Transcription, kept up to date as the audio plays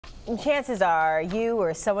Chances are you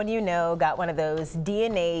or someone you know got one of those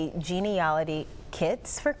DNA genealogy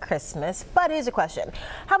kits for Christmas, but here's a question.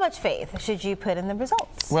 How much faith should you put in the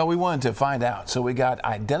results? Well, we wanted to find out, so we got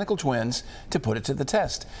identical twins to put it to the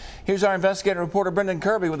test. Here's our investigative reporter Brendan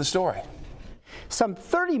Kirby with the story. Some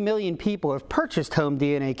 30 million people have purchased home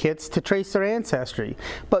DNA kits to trace their ancestry,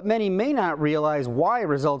 but many may not realize why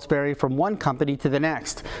results vary from one company to the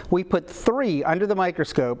next. We put 3 under the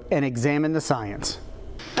microscope and examined the science.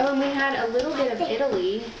 Oh, and we had a little bit of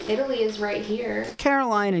Italy. Italy is right here.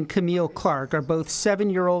 Caroline and Camille Clarke are both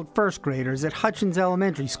 7-year-old first graders at Hutchens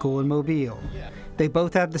Elementary School in Mobile. They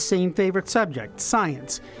both have the same favorite subject,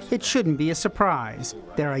 science. It shouldn't be a surprise.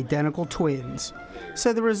 They're identical twins.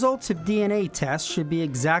 So the results of DNA tests should be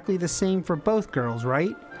exactly the same for both girls,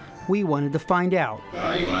 right? We wanted to find out. All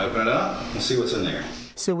right, you want to open it up and see what's in there?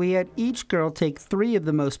 So we had each girl take 3 of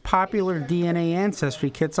the most popular DNA ancestry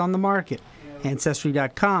kits on the market: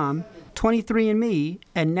 Ancestry.com, 23andMe,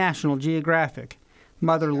 and National Geographic.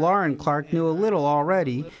 Mother Lauren Clarke knew a little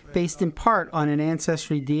already, based in part on an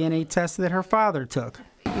ancestry DNA test that her father took.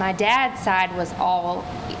 My dad's side was all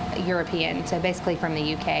European, so basically from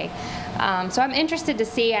the UK. So I'm interested to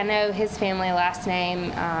see, I know his family last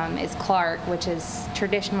name is Clarke, which is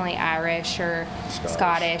traditionally Irish or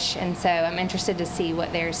Scottish, and so I'm interested to see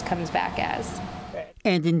what theirs comes back as.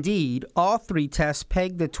 And indeed, all 3 tests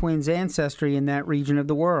peg the twins' ancestry in that region of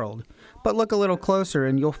the world. But look a little closer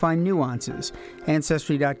and you'll find nuances.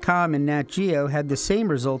 Ancestry.com and Nat Geo had the same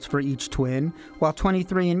results for each twin, while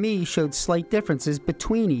 23andMe showed slight differences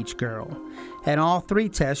between each girl. And all 3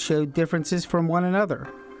 tests showed differences from one another.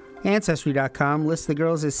 Ancestry.com lists the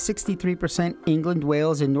girls as 63% England,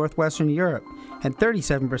 Wales, and Northwestern Europe, and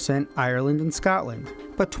 37% Ireland and Scotland.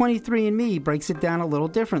 But 23andMe breaks it down a little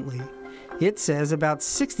differently. It says about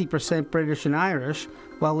 60% British and Irish,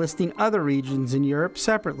 while listing other regions in Europe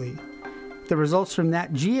separately. The results from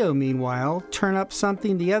Nat Geo, meanwhile, turn up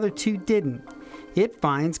something the other 2 didn't. It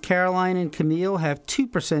finds Caroline and Camille have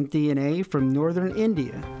 2% DNA from northern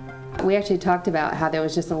India. We actually talked about how there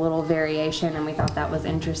was just a little variation, and we thought that was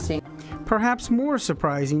interesting. Perhaps more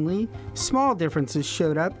surprisingly, small differences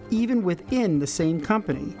showed up even within the same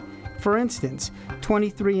company. For instance,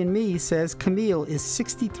 23andMe says Camille is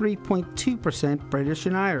 63.2% British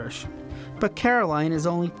and Irish, but Caroline is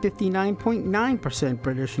only 59.9%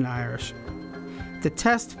 British and Irish. The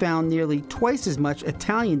test found nearly twice as much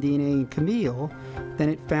Italian DNA in Camille than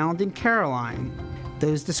it found in Caroline.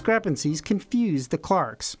 Those discrepancies confused the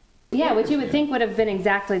Clarkes. Yeah, which you would think would have been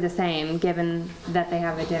exactly the same, given that they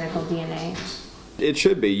have identical DNA. It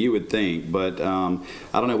should be, you would think, but I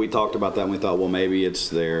don't know. We talked about that and we thought, well, maybe it's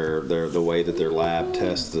the way that their lab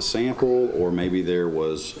tests the sample, or maybe there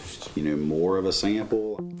was, more of a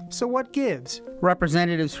sample. So what gives?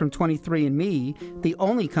 Representatives from 23andMe, the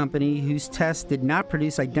only company whose test did not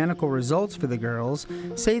produce identical results for the girls,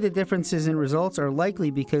 say the differences in results are likely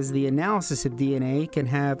because the analysis of DNA can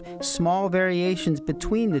have small variations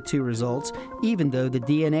between the 2 results, even though the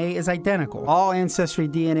DNA is identical. All ancestry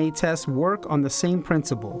DNA tests work on the same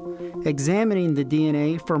principle, examining the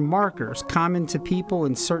DNA for markers common to people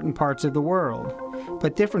in certain parts of the world.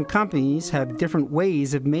 But different companies have different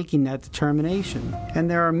ways of making that determination, and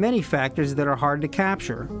there are many factors that are hard to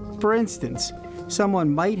capture. For instance,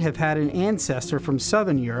 someone might have had an ancestor from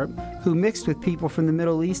Southern Europe who mixed with people from the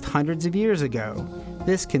Middle East hundreds of years ago.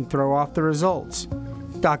 This can throw off the results.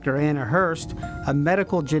 Dr. Anna Hurst, a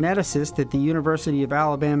medical geneticist at the University of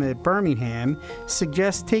Alabama at Birmingham,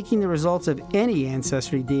 suggests taking the results of any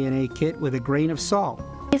ancestry DNA kit with a grain of salt.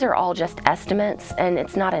 These are all just estimates, and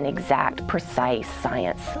it's not an exact, precise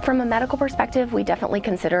science. From a medical perspective, we definitely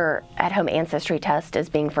consider at-home ancestry tests as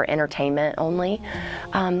being for entertainment only.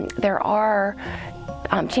 There are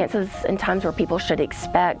chances and times where people should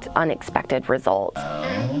expect unexpected results.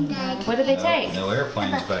 What did they take? No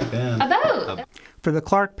airplanes back then. A boat! For the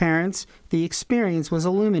Clarke parents, the experience was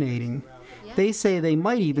illuminating. They say they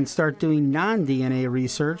might even start doing non-DNA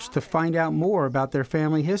research to find out more about their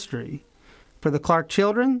family history. For the Clarke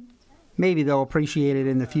children, maybe they'll appreciate it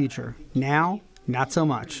in the future. Now, not so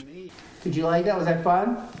much. Did you like that? Was that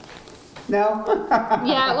fun? No?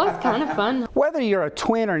 Yeah, it was kind of fun. Whether you're a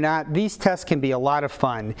twin or not, these tests can be a lot of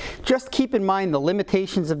fun. Just keep in mind the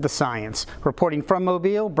limitations of the science. Reporting from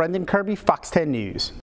Mobile, Brendan Kirby, Fox 10 News.